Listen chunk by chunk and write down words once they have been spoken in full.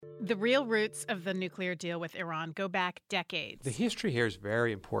The real roots of the nuclear deal with Iran go back decades. The history here is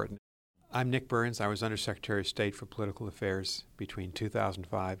very important. I'm Nick Burns. I was Undersecretary of State for Political Affairs between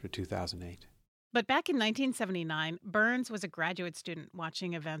 2005 to 2008. But back in 1979, Burns was a graduate student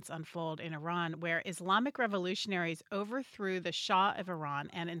watching events unfold in Iran, where Islamic revolutionaries overthrew the Shah of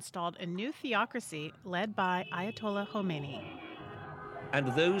Iran and installed a new theocracy led by Ayatollah Khomeini. And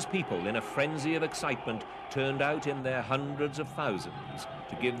those people, in a frenzy of excitement, turned out in their hundreds of thousands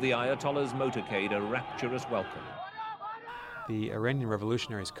to give the Ayatollah's motorcade a rapturous welcome. The Iranian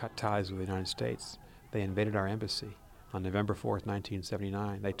revolutionaries cut ties with the United States. They invaded our embassy. On November 4th,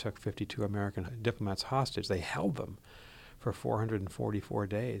 1979, they took 52 American diplomats hostage. They held them for 444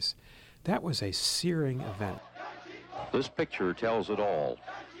 days. That was a searing event. This picture tells it all.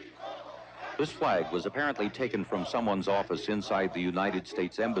 This flag was apparently taken from someone's office inside the United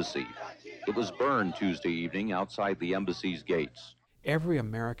States Embassy. It was burned Tuesday evening outside the embassy's gates. Every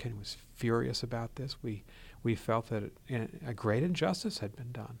American was furious about this. We felt that a great injustice had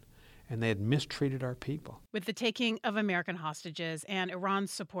been done, and they had mistreated our people. With the taking of American hostages and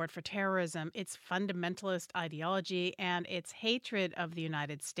Iran's support for terrorism, its fundamentalist ideology, and its hatred of the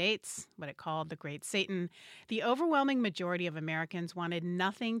United States, what it called the Great Satan, the overwhelming majority of Americans wanted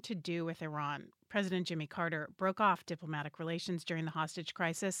nothing to do with Iran. President Jimmy Carter broke off diplomatic relations during the hostage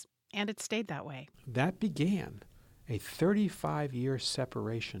crisis, and it stayed that way. That began a 35-year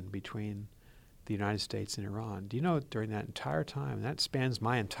separation between the United States and Iran. Do you know, during that entire time, that spans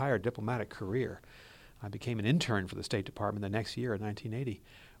my entire diplomatic career, I became an intern for the State Department the next year in 1980.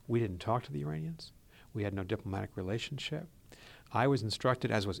 We didn't talk to the Iranians. We had no diplomatic relationship. I was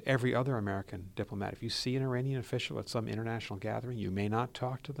instructed, as was every other American diplomat, if you see an Iranian official at some international gathering, you may not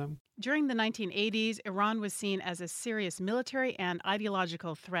talk to them. During the 1980s, Iran was seen as a serious military and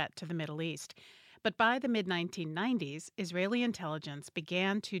ideological threat to the Middle East. But by the mid-1990s, Israeli intelligence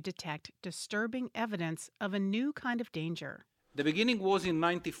began to detect disturbing evidence of a new kind of danger. The beginning was in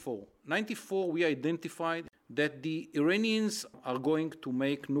 94. 94, we identified that the Iranians are going to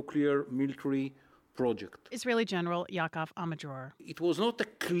make nuclear military project. Israeli General Yaakov Amadror. It was not a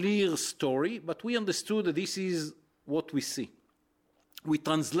clear story, but we understood that this is what we see. We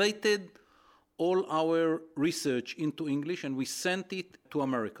translated all our research into English and we sent it to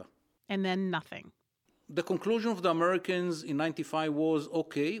America. And then nothing. The conclusion of the Americans in 95 was,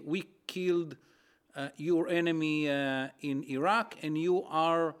 okay, we killed your enemy in Iraq and you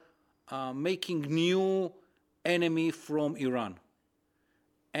are making new enemy from Iran.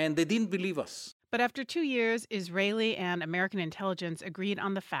 And they didn't believe us. But after 2 years, Israeli and American intelligence agreed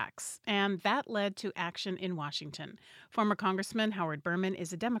on the facts, and that led to action in Washington. Former Congressman Howard Berman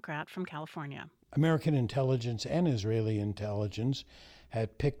is a Democrat from California. American intelligence and Israeli intelligence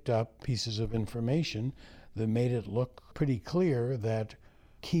had picked up pieces of information that made it look pretty clear that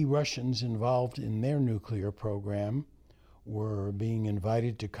key Russians involved in their nuclear program were being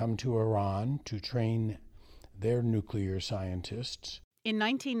invited to come to Iran to train their nuclear scientists. In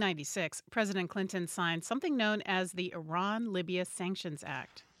 1996, President Clinton signed something known as the Iran-Libya Sanctions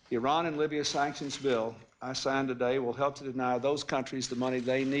Act. The Iran and Libya sanctions bill I signed today will help to deny those countries the money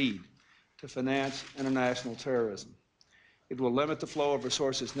they need to finance international terrorism. It will limit the flow of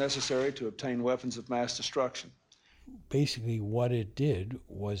resources necessary to obtain weapons of mass destruction. Basically, what it did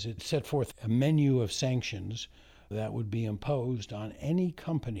was it set forth a menu of sanctions that would be imposed on any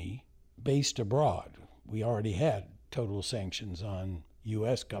company based abroad. We already had total sanctions on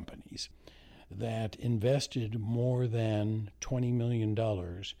U.S. companies that invested more than $20 million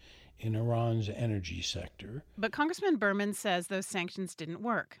in Iran's energy sector. But Congressman Berman says those sanctions didn't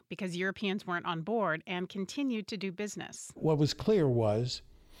work because Europeans weren't on board and continued to do business. What was clear was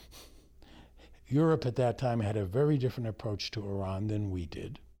Europe at that time had a very different approach to Iran than we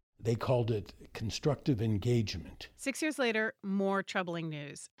did. They called it constructive engagement. 6 years later, more troubling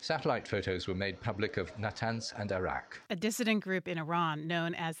news. Satellite photos were made public of Natanz and Arak. A dissident group in Iran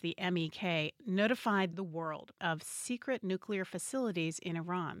known as the MEK notified the world of secret nuclear facilities in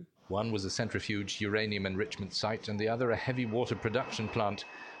Iran. One was a centrifuge uranium enrichment site and the other a heavy water production plant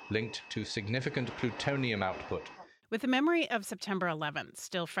linked to significant plutonium output. With the memory of September 11th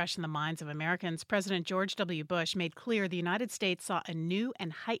still fresh in the minds of Americans, President George W. Bush made clear the United States saw a new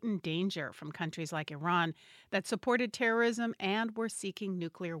and heightened danger from countries like Iran that supported terrorism and were seeking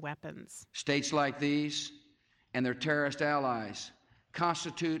nuclear weapons. States like these and their terrorist allies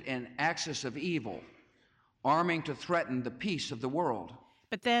constitute an axis of evil, arming to threaten the peace of the world.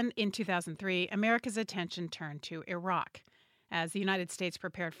 But then, in 2003, America's attention turned to Iraq. As the United States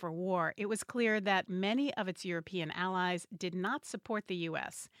prepared for war, it was clear that many of its European allies did not support the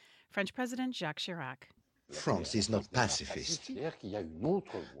U.S. French President Jacques Chirac. France is not pacifist.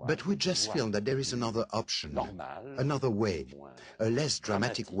 But we just feel that there is another option, another way, a less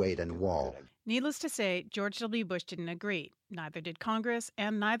dramatic way than war. Needless to say, George W. Bush didn't agree. Neither did Congress,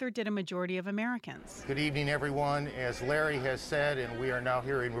 and neither did a majority of Americans. Good evening, everyone. As Larry has said, and we are now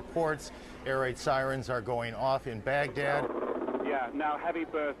hearing reports, air raid sirens are going off in Baghdad. Yeah, now heavy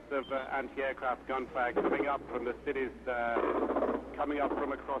bursts of anti-aircraft gunfire coming up from the cities, coming up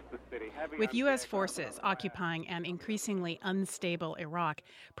from across the city. With U.S. forces occupying an increasingly unstable Iraq,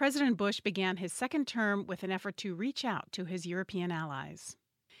 President Bush began his second term with an effort to reach out to his European allies.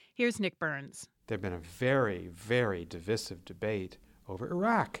 Here's Nick Burns. There had been a very, very divisive debate over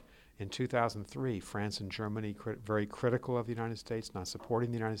Iraq. In 2003, France and Germany very critical of the United States, not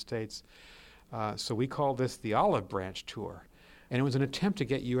supporting the United States. So we called this the Olive Branch Tour. And it was an attempt to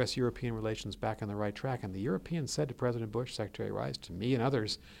get U.S.-European relations back on the right track. And the Europeans said to President Bush, Secretary Rice, to me and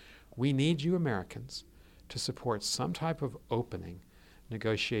others, we need you Americans to support some type of opening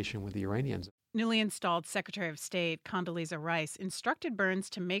negotiation with the Iranians. Newly installed Secretary of State Condoleezza Rice instructed Burns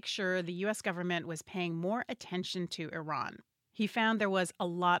to make sure the U.S. government was paying more attention to Iran. He found there was a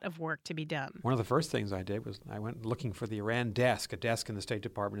lot of work to be done. One of the first things I did was I went looking for the Iran desk. A desk in the State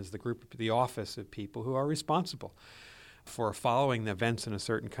Department is the office of people who are responsible for following the events in a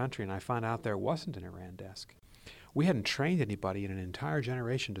certain country, and I found out there wasn't an Iran desk. We hadn't trained anybody in an entire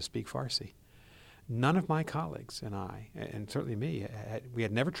generation to speak Farsi. None of my colleagues and I, and certainly me, we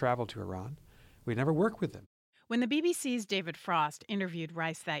had never traveled to Iran. We'd never worked with them. When the BBC's David Frost interviewed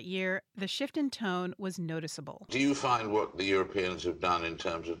Rice that year, the shift in tone was noticeable. Do you find what the Europeans have done in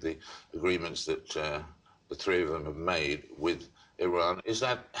terms of the agreements that the three of them have made with Iran, is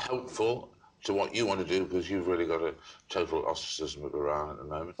that helpful to what you want to do, because you've really got a total ostracism of Iran at the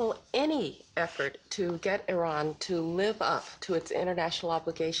moment? Well, any effort to get Iran to live up to its international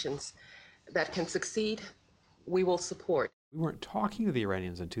obligations that can succeed, we will support. We weren't talking to the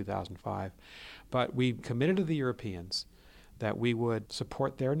Iranians in 2005, but we committed to the Europeans that we would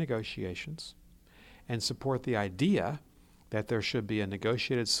support their negotiations and support the idea that there should be a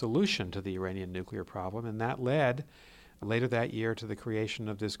negotiated solution to the Iranian nuclear problem, and that led later that year to the creation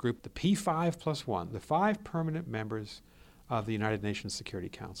of this group, the P5+1, the 5 permanent members of the United Nations Security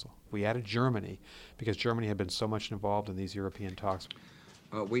Council. We added Germany because Germany had been so much involved in these European talks.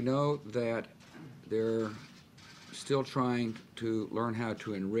 We know that they're still trying to learn how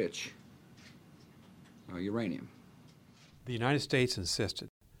to enrich uranium. The United States insisted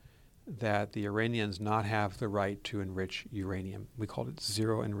that the Iranians not have the right to enrich uranium. We called it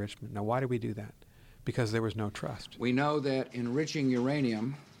zero enrichment. Now, why did we do that? Because there was no trust. We know that enriching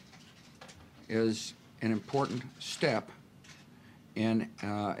uranium is an important step in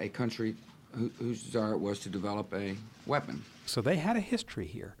a country whose desire was to develop a weapon. So they had a history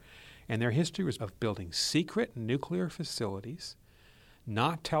here, and their history was of building secret nuclear facilities,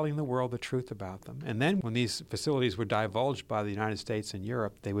 not telling the world the truth about them. And then when these facilities were divulged by the United States and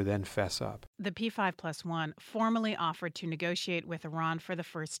Europe, they would then fess up. The P5+1 formally offered to negotiate with Iran for the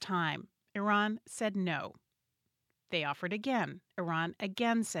first time. Iran said no. They offered again. Iran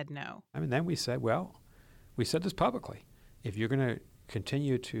again said no. Then we said, well, we said this publicly. If you're going to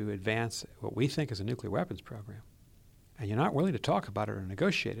continue to advance what we think is a nuclear weapons program, and you're not willing to talk about it or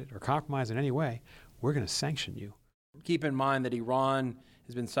negotiate it or compromise in any way, we're going to sanction you. Keep in mind that Iran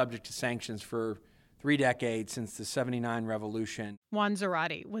has been subject to sanctions for 3 decades since the '79 revolution. Juan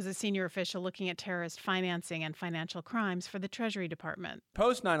Zarate was a senior official looking at terrorist financing and financial crimes for the Treasury Department.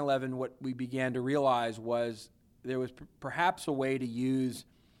 Post 9/11, what we began to realize was there was perhaps a way to use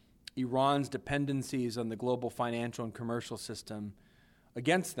Iran's dependencies on the global financial and commercial system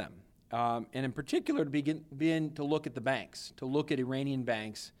against them. And in particular, to begin to look at the banks, to look at Iranian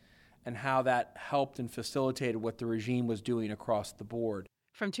banks and how that helped and facilitated what the regime was doing across the board.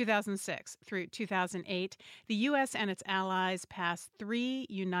 From 2006 through 2008, the U.S. and its allies passed 3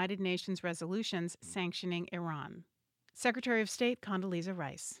 United Nations resolutions sanctioning Iran. Secretary of State Condoleezza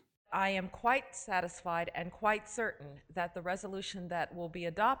Rice. I am quite satisfied and quite certain that the resolution that will be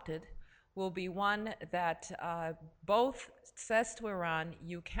adopted will be one that both says to Iran,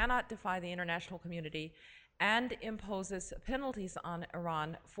 you cannot defy the international community, and imposes penalties on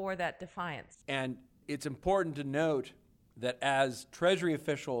Iran for that defiance. And it's important to note that as Treasury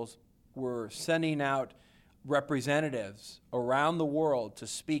officials were sending out representatives around the world to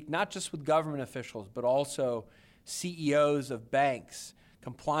speak not just with government officials, but also CEOs of banks,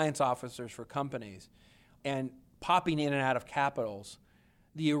 compliance officers for companies, and popping in and out of capitals,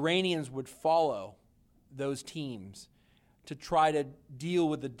 the Iranians would follow those teams to try to deal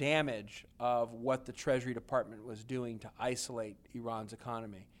with the damage of what the Treasury Department was doing to isolate Iran's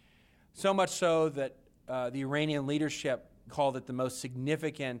economy. So much so that the Iranian leadership called it the most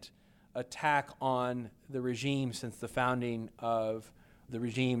significant attack on the regime since the founding of the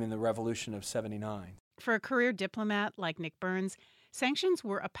regime in the revolution of '79. For a career diplomat like Nick Burns, sanctions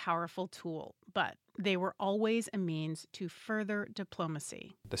were a powerful tool, but they were always a means to further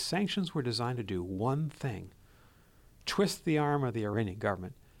diplomacy. The sanctions were designed to do one thing: twist the arm of the Iranian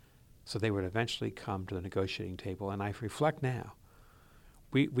government so they would eventually come to the negotiating table. And I reflect now.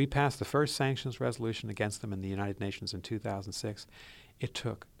 We passed the first sanctions resolution against them in the United Nations in 2006. It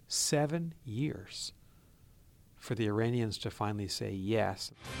took 7 years for the Iranians to finally say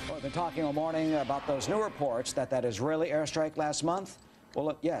yes. Well, we've been talking all morning about those new reports that Israeli airstrike last month,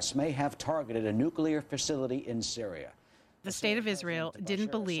 yes, may have targeted a nuclear facility in Syria. The state of Israel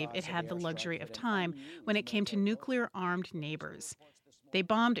didn't believe it had the luxury of time when it came to nuclear-armed neighbors. They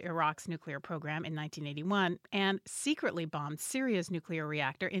bombed Iraq's nuclear program in 1981 and secretly bombed Syria's nuclear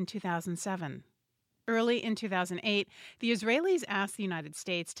reactor in 2007. Early in 2008, the Israelis asked the United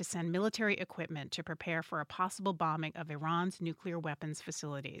States to send military equipment to prepare for a possible bombing of Iran's nuclear weapons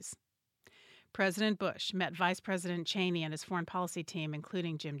facilities. President Bush met Vice President Cheney and his foreign policy team,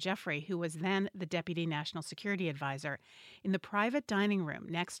 including Jim Jeffrey, who was then the Deputy National Security Advisor. In the private dining room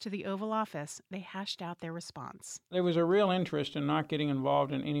next to the Oval Office, they hashed out their response. There was a real interest in not getting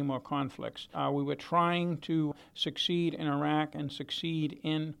involved in any more conflicts. We were trying to succeed in Iraq and succeed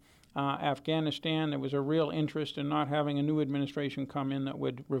in Afghanistan. There was a real interest in not having a new administration come in that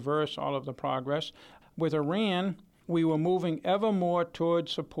would reverse all of the progress. With Iran, we were moving ever more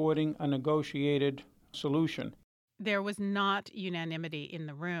towards supporting a negotiated solution. There was not unanimity in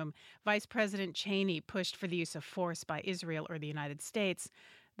the room. Vice President Cheney pushed for the use of force by Israel or the United States,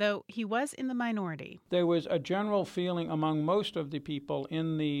 though he was in the minority. There was a general feeling among most of the people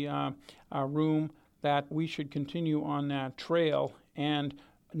in the room that we should continue on that trail, and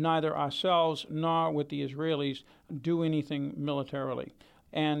neither ourselves nor with the Israelis do anything militarily.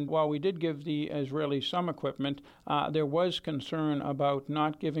 And while we did give the Israelis some equipment, there was concern about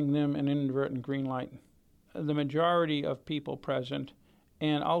not giving them an inadvertent green light. The majority of people present,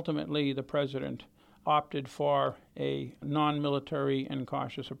 and ultimately the president, opted for a non-military and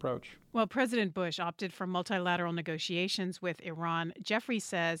cautious approach. While President Bush opted for multilateral negotiations with Iran, Jeffrey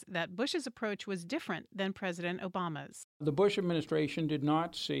says that Bush's approach was different than President Obama's. The Bush administration did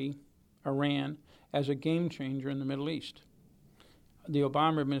not see Iran as a game changer in the Middle East. The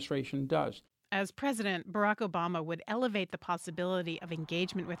Obama administration does. As president, Barack Obama would elevate the possibility of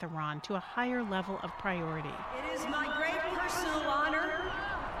engagement with Iran to a higher level of priority. It is my great personal honor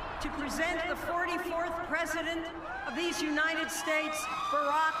to present the 44th President of these United States,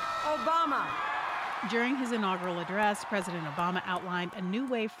 Barack Obama. During his inaugural address, President Obama outlined a new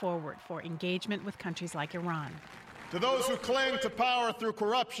way forward for engagement with countries like Iran. To those who cling to power through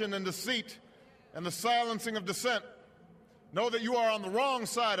corruption and deceit and the silencing of dissent, know that you are on the wrong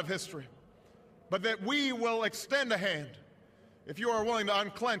side of history, but that we will extend a hand if you are willing to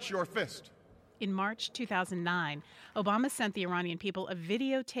unclench your fist. In March 2009, Obama sent the Iranian people a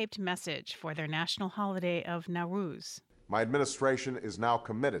videotaped message for their national holiday of Nowruz. My administration is now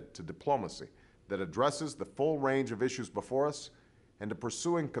committed to diplomacy that addresses the full range of issues before us and to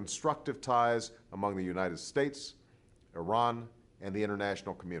pursuing constructive ties among the United States, Iran, and the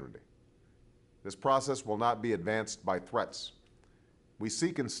international community. This process will not be advanced by threats. We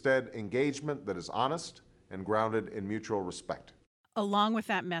seek instead engagement that is honest and grounded in mutual respect. Along with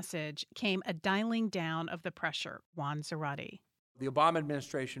that message came a dialing down of the pressure, Juan Zarate. The Obama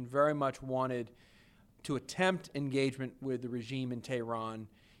administration very much wanted to attempt engagement with the regime in Tehran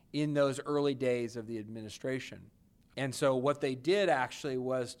in those early days of the administration. And so what they did actually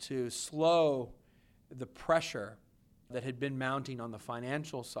was to slow the pressure that had been mounting on the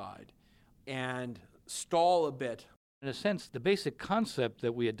financial side and stall a bit. In a sense, the basic concept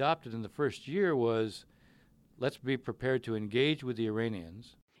that we adopted in the first year was, let's be prepared to engage with the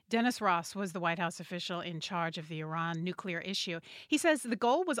Iranians. Dennis Ross was the White House official in charge of the Iran nuclear issue. He says the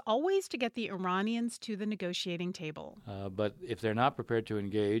goal was always to get the Iranians to the negotiating table. But if they're not prepared to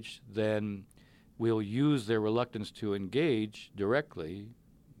engage, then we'll use their reluctance to engage directly,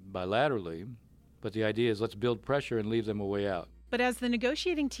 bilaterally. But the idea is let's build pressure and leave them a way out. But as the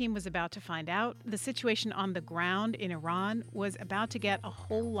negotiating team was about to find out, the situation on the ground in Iran was about to get a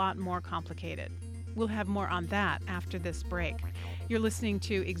whole lot more complicated. We'll have more on that after this break. You're listening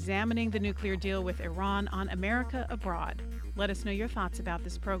to Examining the Nuclear Deal with Iran on America Abroad. Let us know your thoughts about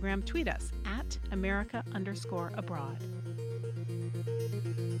this program. Tweet us at America_abroad.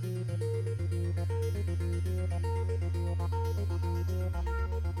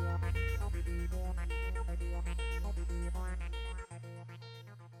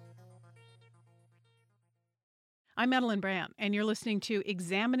 I'm Madeline Brand, and you're listening to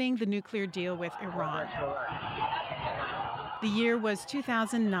Examining the Nuclear Deal with Iran. The year was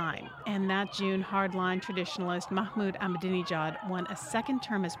 2009, and that June, hardline traditionalist Mahmoud Ahmadinejad won a second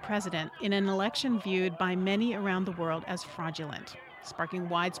term as president in an election viewed by many around the world as fraudulent, sparking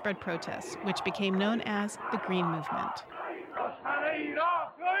widespread protests, which became known as the Green Movement.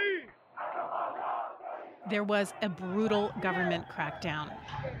 There was a brutal government crackdown.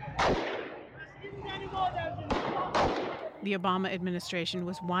 The Obama administration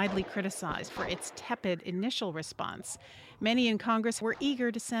was widely criticized for its tepid initial response. Many in Congress were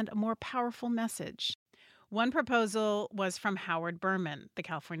eager to send a more powerful message. One proposal was from Howard Berman, the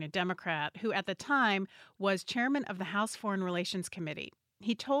California Democrat, who at the time was chairman of the House Foreign Relations Committee.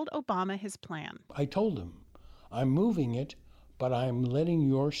 He told Obama his plan. I told him, I'm moving it, but I'm letting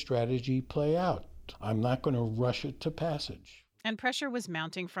your strategy play out. I'm not going to rush it to passage. And pressure was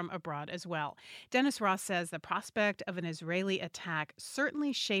mounting from abroad as well. Dennis Ross says the prospect of an Israeli attack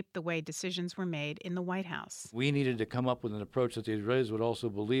certainly shaped the way decisions were made in the White House. We needed to come up with an approach that the Israelis would also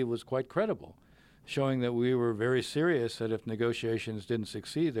believe was quite credible, showing that we were very serious that if negotiations didn't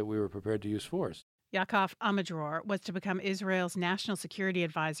succeed, that we were prepared to use force. Yaakov Amadror was to become Israel's national security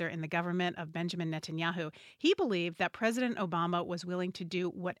advisor in the government of Benjamin Netanyahu. He believed that President Obama was willing to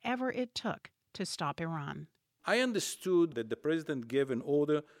do whatever it took to stop Iran. I understood that the president gave an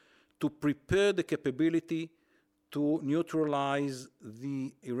order to prepare the capability to neutralize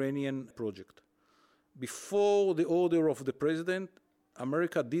the Iranian project. Before the order of the president,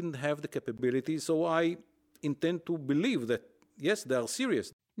 America didn't have the capability, so I intend to believe that, yes, they are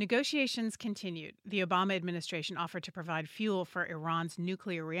serious. Negotiations continued. The Obama administration offered to provide fuel for Iran's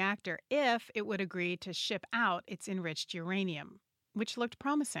nuclear reactor if it would agree to ship out its enriched uranium, which looked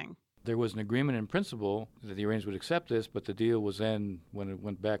promising. There was an agreement in principle that the Iranians would accept this, but the deal was then, when it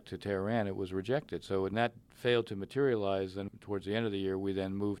went back to Tehran, it was rejected. So when that failed to materialize, then towards the end of the year, we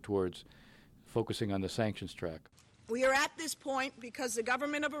then moved towards focusing on the sanctions track. We are at this point because the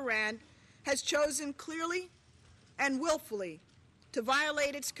government of Iran has chosen clearly and willfully to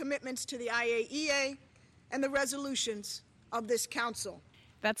violate its commitments to the IAEA and the resolutions of this council.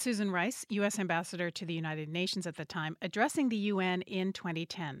 That's Susan Rice, U.S. Ambassador to the United Nations at the time, addressing the UN in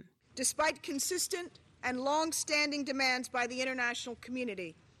 2010. Despite consistent and long-standing demands by the international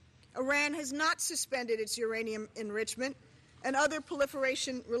community, Iran has not suspended its uranium enrichment and other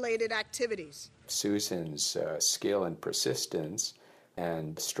proliferation-related activities. Susan's skill and persistence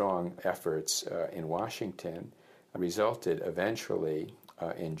and strong efforts in Washington resulted eventually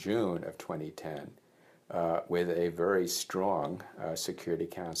in June of 2010 with a very strong Security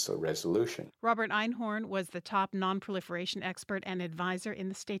Council resolution. Robert Einhorn was the top non-proliferation expert and advisor in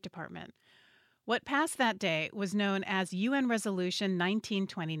the State Department. What passed that day was known as UN Resolution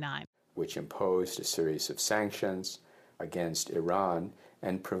 1929, which imposed a series of sanctions against Iran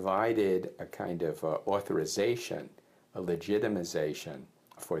and provided a kind of authorization, a legitimization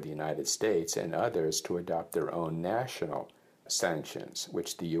for the United States and others to adopt their own national sanctions,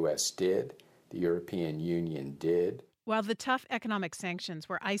 which the U.S. did. The European Union did. While the tough economic sanctions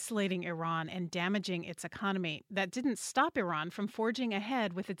were isolating Iran and damaging its economy, that didn't stop Iran from forging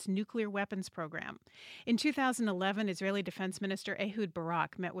ahead with its nuclear weapons program. In 2011, Israeli Defense Minister Ehud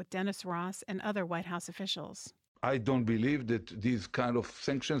Barak met with Dennis Ross and other White House officials. I don't believe that these kind of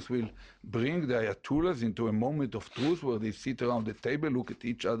sanctions will bring the Ayatollahs into a moment of truth where they sit around the table, look at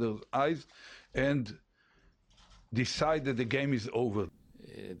each other's eyes, and decide that the game is over.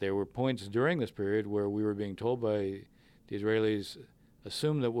 There were points during this period where we were being told by the Israelis,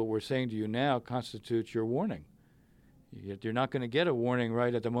 assume that what we're saying to you now constitutes your warning. You're not going to get a warning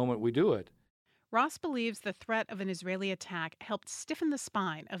right at the moment we do it. Ross believes the threat of an Israeli attack helped stiffen the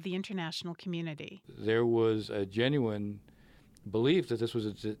spine of the international community. There was a genuine belief that this was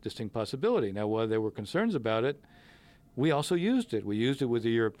a distinct possibility. Now, while there were concerns about it, we also used it. We used it with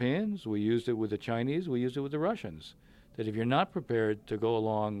the Europeans, we used it with the Chinese, we used it with the Russians. That if you're not prepared to go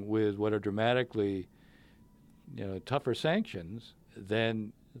along with what are dramatically, tougher sanctions,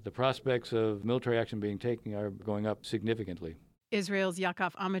 then the prospects of military action being taken are going up significantly. Israel's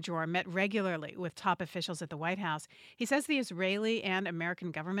Yaakov Amadror met regularly with top officials at the White House. He says the Israeli and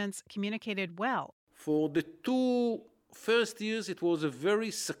American governments communicated well. For the 2 first years, it was a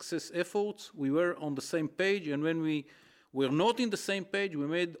very success effort. We were on the same page, and when we were not in the same page, we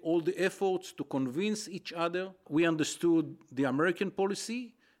made all the efforts to convince each other. We understood the American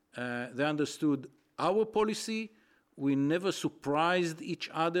policy. They understood our policy. We never surprised each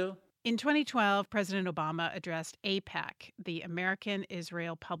other. In 2012, President Obama addressed AIPAC, the American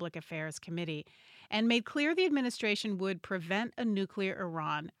Israel Public Affairs Committee, and made clear the administration would prevent a nuclear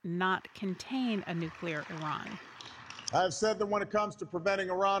Iran, not contain a nuclear Iran. I have said that when it comes to preventing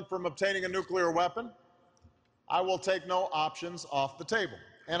Iran from obtaining a nuclear weapon, I will take no options off the table.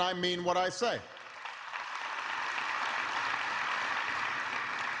 And I mean what I say.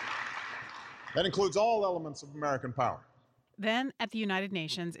 That includes all elements of American power. Then, at the United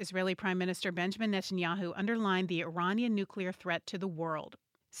Nations, Israeli Prime Minister Benjamin Netanyahu underlined the Iranian nuclear threat to the world.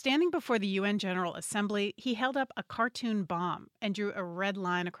 Standing before the UN General Assembly, he held up a cartoon bomb and drew a red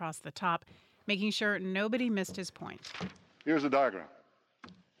line across the top, making sure nobody missed his point. Here's a diagram.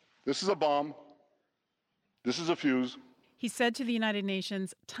 This is a bomb. This is a fuse. He said to the United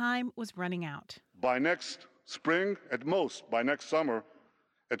Nations, time was running out. By next spring, at most by next summer,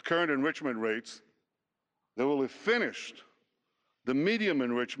 at current enrichment rates, they will have finished the medium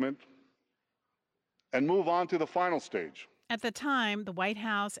enrichment and move on to the final stage. At the time, the White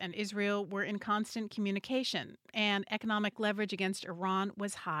House and Israel were in constant communication, and economic leverage against Iran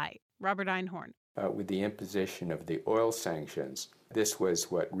was high. Robert Einhorn. With the imposition of the oil sanctions, this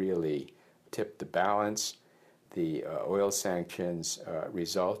was what really tipped the balance. The oil sanctions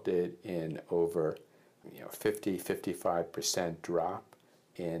resulted in over 50-55% drop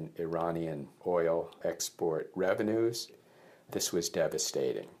in Iranian oil export revenues. This was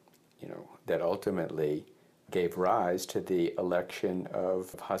devastating, that ultimately gave rise to the election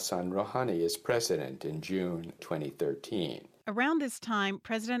of Hassan Rouhani as president in June 2013. Around this time,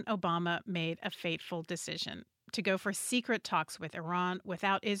 President Obama made a fateful decision to go for secret talks with Iran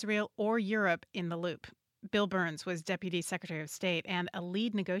without Israel or Europe in the loop. Bill Burns was Deputy Secretary of State and a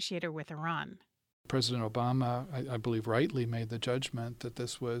lead negotiator with Iran. President Obama, I believe, rightly made the judgment that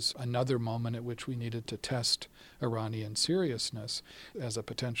this was another moment at which we needed to test Iranian seriousness as a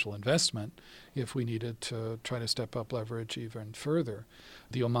potential investment if we needed to try to step up leverage even further.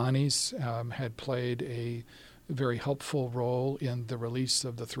 The Omanis had played a very helpful role in the release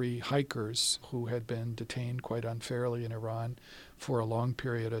of the 3 hikers who had been detained quite unfairly in Iran for a long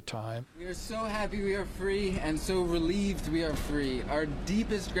period of time. We are so happy we are free and so relieved we are free. Our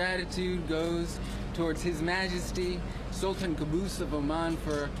deepest gratitude goes towards His Majesty Sultan Qaboos of Oman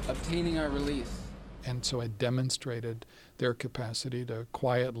for obtaining our release. And so it demonstrated their capacity to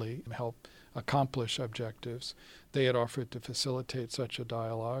quietly help accomplish objectives. They had offered to facilitate such a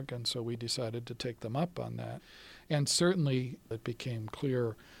dialogue, and so we decided to take them up on that. And certainly it became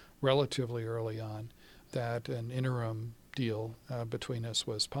clear relatively early on that an interim deal between us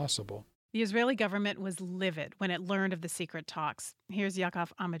was possible. The Israeli government was livid when it learned of the secret talks. Here's Yaakov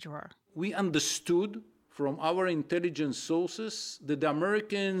Amidror. We understood from our intelligence sources that the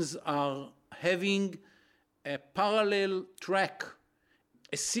Americans are having a parallel track,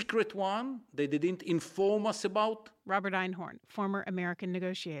 a secret one they didn't inform us about. Robert Einhorn, former American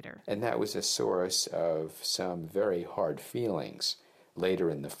negotiator. And that was a source of some very hard feelings later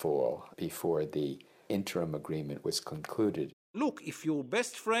in the fall before the interim agreement was concluded. Look, if your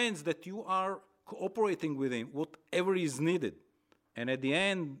best friends that you are cooperating with him, whatever is needed, and at the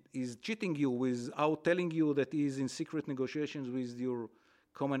end is cheating you without telling you that he is in secret negotiations with your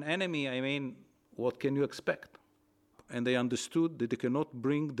common enemy, I mean, what can you expect? And they understood that they cannot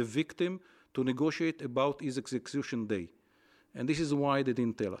bring the victim to negotiate about his execution day. And this is why they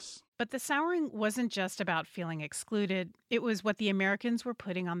didn't tell us. But the souring wasn't just about feeling excluded. It was what the Americans were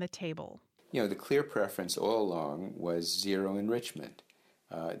putting on the table. The clear preference all along was zero enrichment.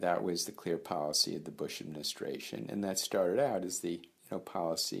 That was the clear policy of the Bush administration, and that started out as the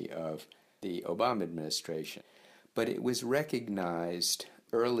policy of the Obama administration. But it was recognized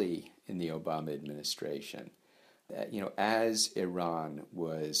early in the Obama administration that, as Iran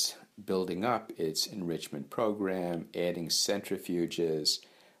was building up its enrichment program, adding centrifuges,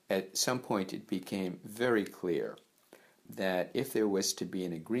 at some point it became very clear that if there was to be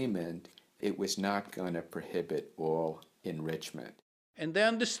an agreement, it was not going to prohibit all enrichment. And they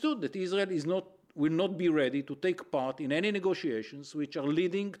understood that Israel will not be ready to take part in any negotiations which are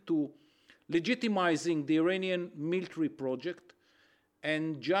leading to legitimizing the Iranian military project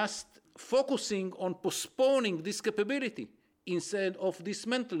and just focusing on postponing this capability instead of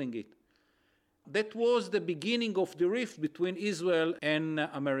dismantling it. That was the beginning of the rift between Israel and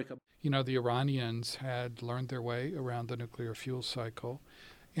America. The Iranians had learned their way around the nuclear fuel cycle.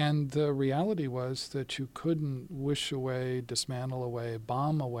 And the reality was that you couldn't wish away, dismantle away,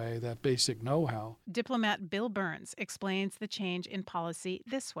 bomb away that basic know-how. Diplomat Bill Burns explains the change in policy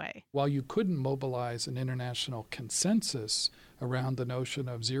this way. While you couldn't mobilize an international consensus around the notion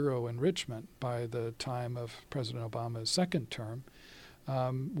of zero enrichment by the time of President Obama's second term,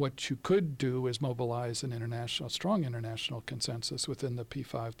 What you could do is mobilize a strong international consensus within the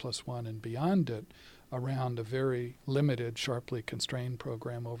P5+1 and beyond it around a very limited, sharply constrained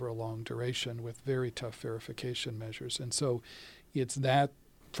program over a long duration with very tough verification measures. And so it's that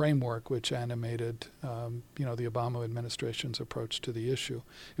framework which animated the Obama administration's approach to the issue.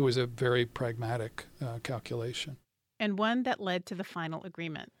 It was a very pragmatic calculation. And one that led to the final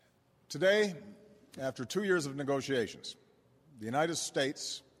agreement. Today, after 2 years of negotiations, the United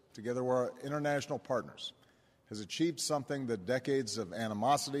States, together with our international partners, has achieved something that decades of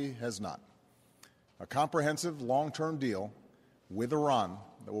animosity has not. A comprehensive long-term deal with Iran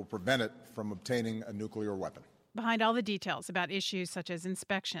that will prevent it from obtaining a nuclear weapon. Behind all the details about issues such as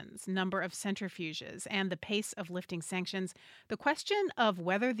inspections, number of centrifuges, and the pace of lifting sanctions, the question of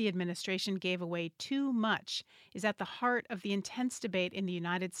whether the administration gave away too much is at the heart of the intense debate in the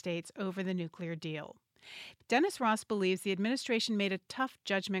United States over the nuclear deal. Dennis Ross believes the administration made a tough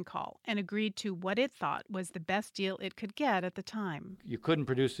judgment call and agreed to what it thought was the best deal it could get at the time. You couldn't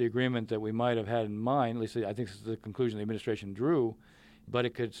produce the agreement that we might have had in mind, at least I think this is the conclusion the administration drew, but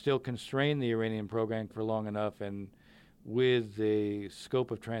it could still constrain the uranium program for long enough, and with the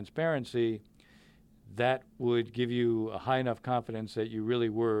scope of transparency, that would give you a high enough confidence that you really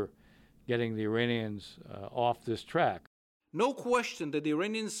were getting the Iranians off this track. No question that the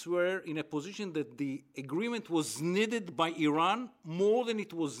Iranians were in a position that the agreement was needed by Iran more than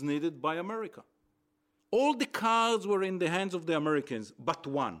it was needed by America. All the cards were in the hands of the Americans, but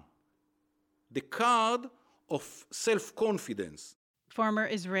one. The card of self-confidence. Former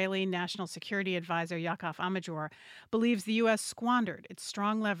Israeli National Security Advisor Yaakov Amidjor believes the U.S. squandered its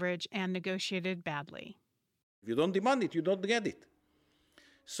strong leverage and negotiated badly. If you don't demand it, you don't get it.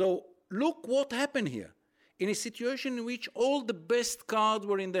 So look what happened here. In a situation in which all the best cards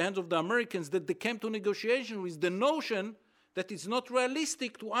were in the hands of the Americans, that they came to negotiation with the notion that it's not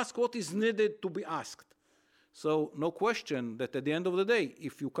realistic to ask what is needed to be asked. So no question that at the end of the day,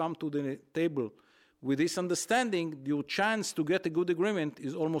 if you come to the table with this understanding, your chance to get a good agreement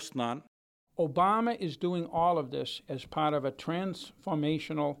is almost none. Obama is doing all of this as part of a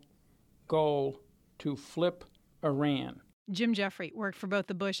transformational goal to flip Iran. Jim Jeffrey worked for both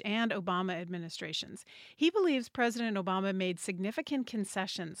the Bush and Obama administrations. He believes President Obama made significant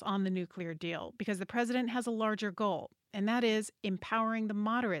concessions on the nuclear deal because the president has a larger goal, and that is empowering the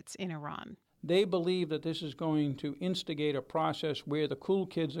moderates in Iran. They believe that this is going to instigate a process where the cool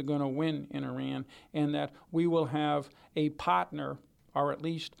kids are going to win in Iran, and that we will have a partner, or at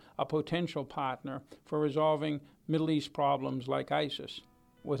least a potential partner, for resolving Middle East problems like ISIS.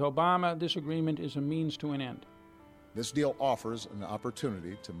 With Obama, this agreement is a means to an end. This deal offers an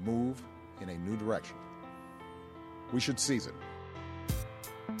opportunity to move in a new direction. We should seize it.